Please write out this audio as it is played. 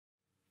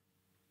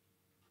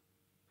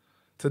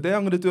Today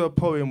I'm going to do a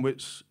poem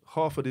which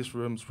half of this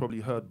room's probably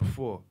heard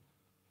before,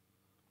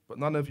 but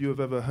none of you have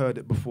ever heard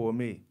it before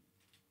me.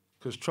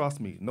 Because trust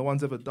me, no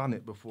one's ever done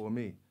it before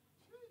me.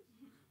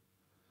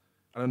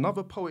 And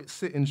another poet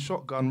sitting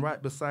shotgun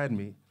right beside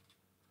me.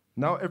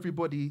 Now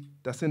everybody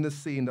that's in the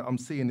scene that I'm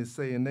seeing is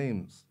saying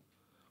names,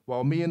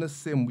 while me and the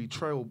sim, we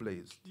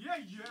trailblazed. Yeah.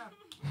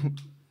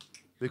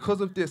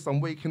 Because of this, I'm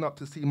waking up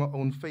to see my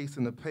own face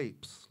in the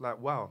papes. Like,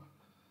 wow,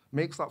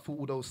 makes up for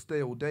all those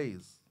stale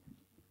days.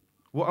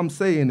 What I'm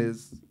saying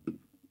is,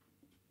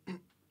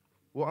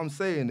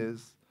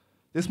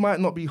 this might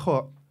not be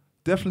hot,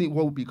 definitely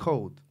won't be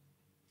cold,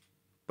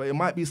 but it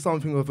might be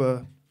something of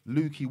a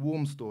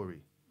lukewarm story.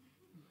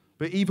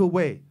 But either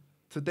way,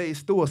 today is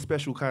still a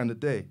special kind of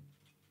day.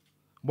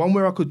 One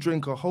where I could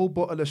drink a whole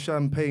bottle of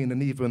champagne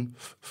and even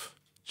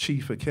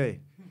Chief a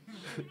K.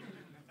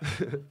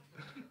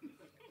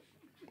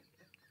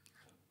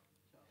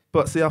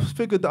 But see, I've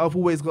figured that I've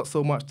always got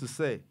so much to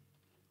say.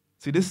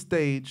 See, this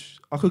stage,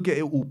 I could get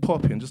it all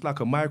popping, just like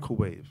a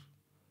microwave.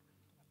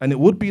 And it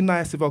would be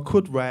nice if I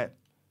could write,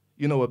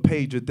 you know, a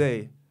page a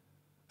day.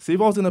 See, if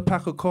I was in a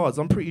pack of cards,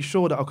 I'm pretty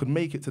sure that I could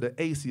make it to the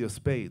ace of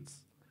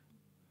spades.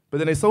 But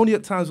then it's only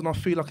at times when I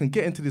feel I can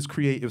get into this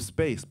creative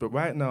space. But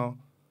right now,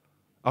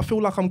 I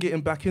feel like I'm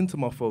getting back into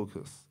my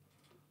focus.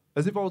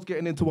 As if I was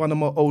getting into one of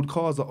my old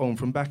cars I owned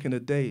from back in the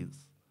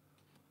days.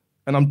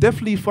 And I'm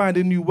definitely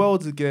finding new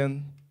worlds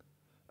again.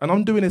 And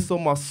I'm doing this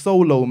on my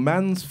solo,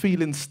 man's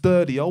feeling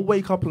sturdy. I'll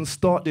wake up and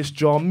start this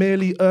jar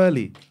merely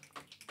early.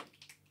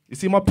 You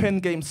see, my pen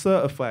game's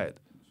certified.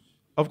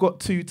 I've got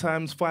 2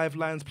 times 5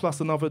 lines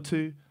plus another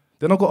 2.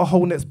 Then I've got a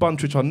whole next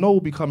bunch which I know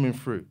will be coming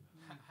through.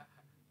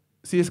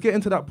 See, it's getting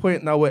to that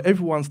point now where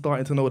everyone's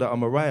starting to know that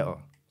I'm a writer.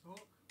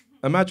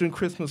 Imagine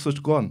Christmas was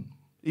gone.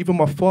 Even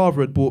my father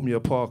had bought me a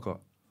Parker.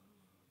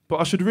 But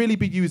I should really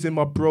be using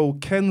my bro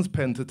Ken's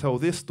pen to tell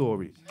this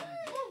story.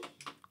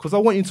 Because I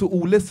want you to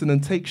all listen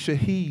and take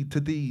shaheed to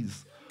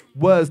these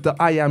words that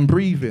I am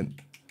breathing.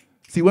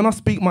 See, when I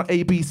speak my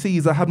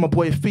ABCs, I had my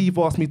boy Feeve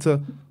ask me to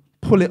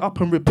pull it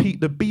up and repeat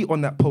the beat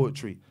on that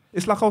poetry.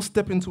 It's like I'll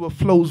step into a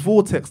flow's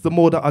vortex. The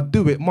more that I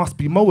do, it must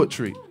be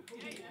poetry.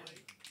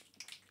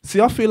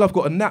 See, I feel I've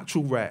got a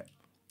natural right,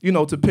 you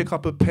know, to pick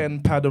up a pen,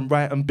 pad and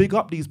write and big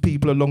up these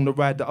people along the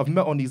ride that I've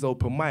met on these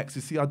open mics.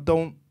 You see, I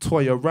don't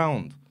toy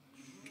around.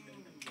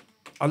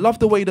 I love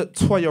the way that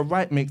Toya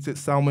Wright makes it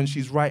sound when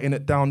she's writing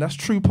it down. That's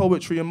true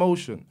poetry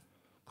emotion.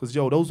 Because,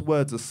 yo, those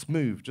words are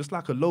smooth, just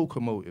like a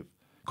locomotive.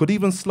 Could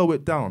even slow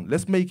it down.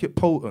 Let's make it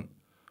potent.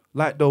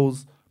 Like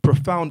those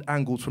profound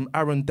angles from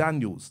Aaron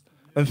Daniels.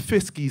 And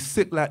Fisky,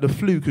 sick like the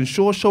flu, can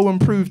sure show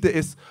and prove that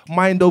it's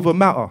mind over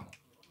matter.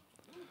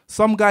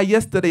 Some guy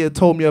yesterday had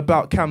told me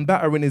about Cam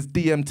Batter in his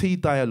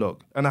DMT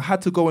dialogue, and I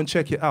had to go and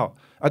check it out.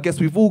 I guess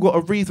we've all got a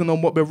reason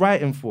on what we're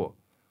writing for.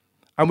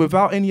 And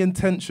without any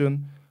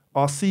intention,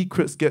 our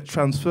secrets get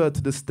transferred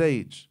to the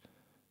stage.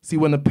 See,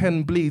 when a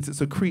pen bleeds, it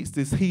secretes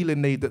this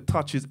healing aid that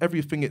touches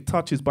everything it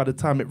touches by the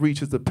time it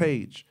reaches the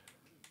page.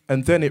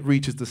 And then it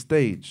reaches the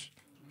stage.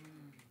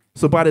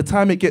 So by the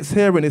time it gets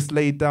here and it's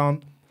laid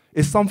down,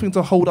 it's something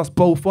to hold us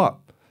both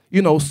up.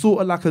 You know,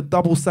 sort of like a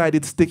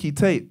double-sided sticky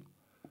tape.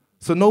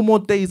 So no more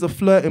days of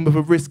flirting with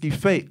a risky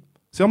fate.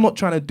 See, I'm not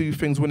trying to do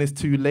things when it's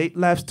too late.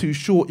 Life's too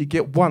short, you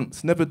get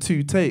once, never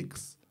 2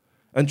 takes.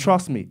 And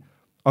trust me,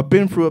 I've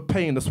been through a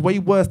pain that's way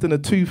worse than a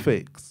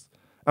toothaches.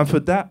 And for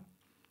that,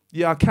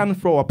 yeah, I can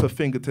throw up a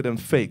finger to them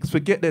fakes.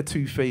 Forget their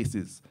 2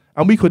 faces.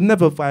 And we could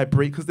never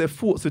vibrate because their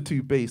thoughts are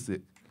too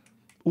basic.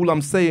 All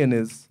I'm saying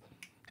is,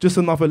 just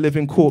another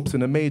living corpse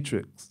in a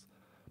matrix.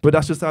 But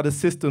that's just how the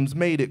system's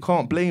made it,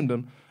 can't blame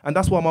them. And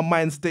that's why my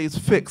mind stays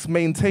fixed,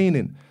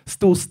 maintaining,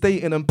 still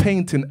stating and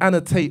painting,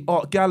 annotate,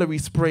 art gallery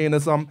spraying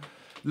as I'm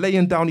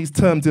laying down these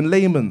terms in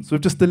layman's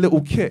with just a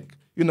little kick.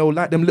 You know,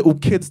 like them little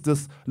kids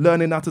just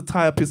learning how to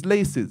tie up his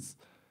laces.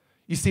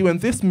 You see, when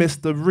this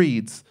mister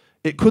reads,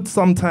 it could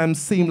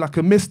sometimes seem like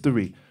a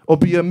mystery or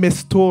be a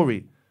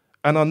mis-story.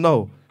 And I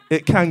know,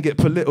 it can get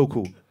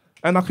political.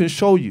 And I can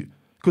show you,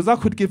 because I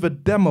could give a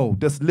demo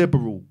that's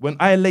liberal when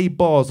I lay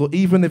bars or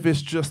even if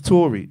it's just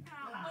Tory.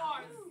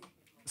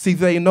 See,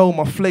 they know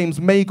my flames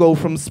may go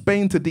from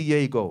Spain to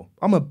Diego.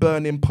 I'm a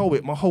burning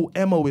poet, my whole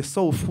MO is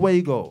so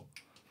fuego.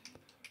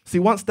 See,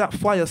 once that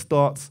fire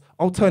starts,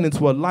 I'll turn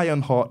into a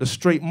Lionheart, the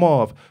straight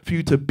Marv, for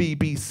you to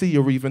BBC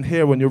or even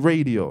hear on your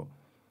radio.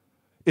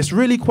 It's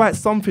really quite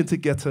something to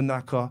get a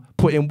knacker,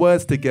 putting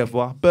words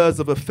together,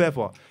 birds of a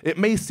feather. It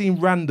may seem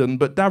random,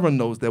 but Darren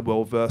knows they're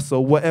well-versed, so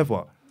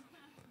whatever.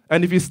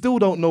 And if you still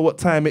don't know what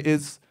time it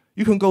is,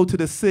 you can go to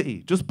the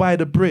city, just by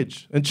the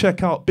bridge, and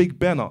check out Big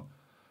Benner.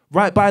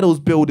 Right by those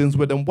buildings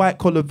with them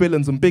white-collar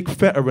villains and big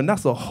feta, and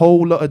that's a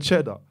whole lot of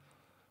cheddar.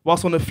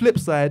 Whilst on the flip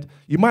side,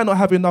 you might not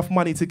have enough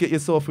money to get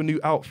yourself a new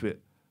outfit.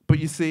 But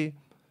you see,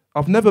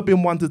 I've never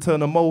been one to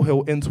turn a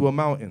molehill into a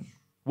mountain.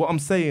 What I'm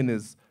saying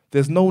is,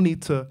 there's no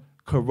need to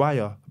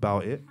karaya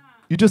about it.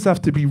 You just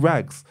have to be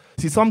rags.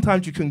 See,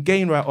 sometimes you can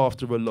gain right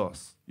after a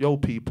loss. Yo,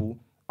 people,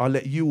 I'll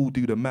let you all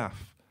do the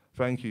math.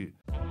 Thank you.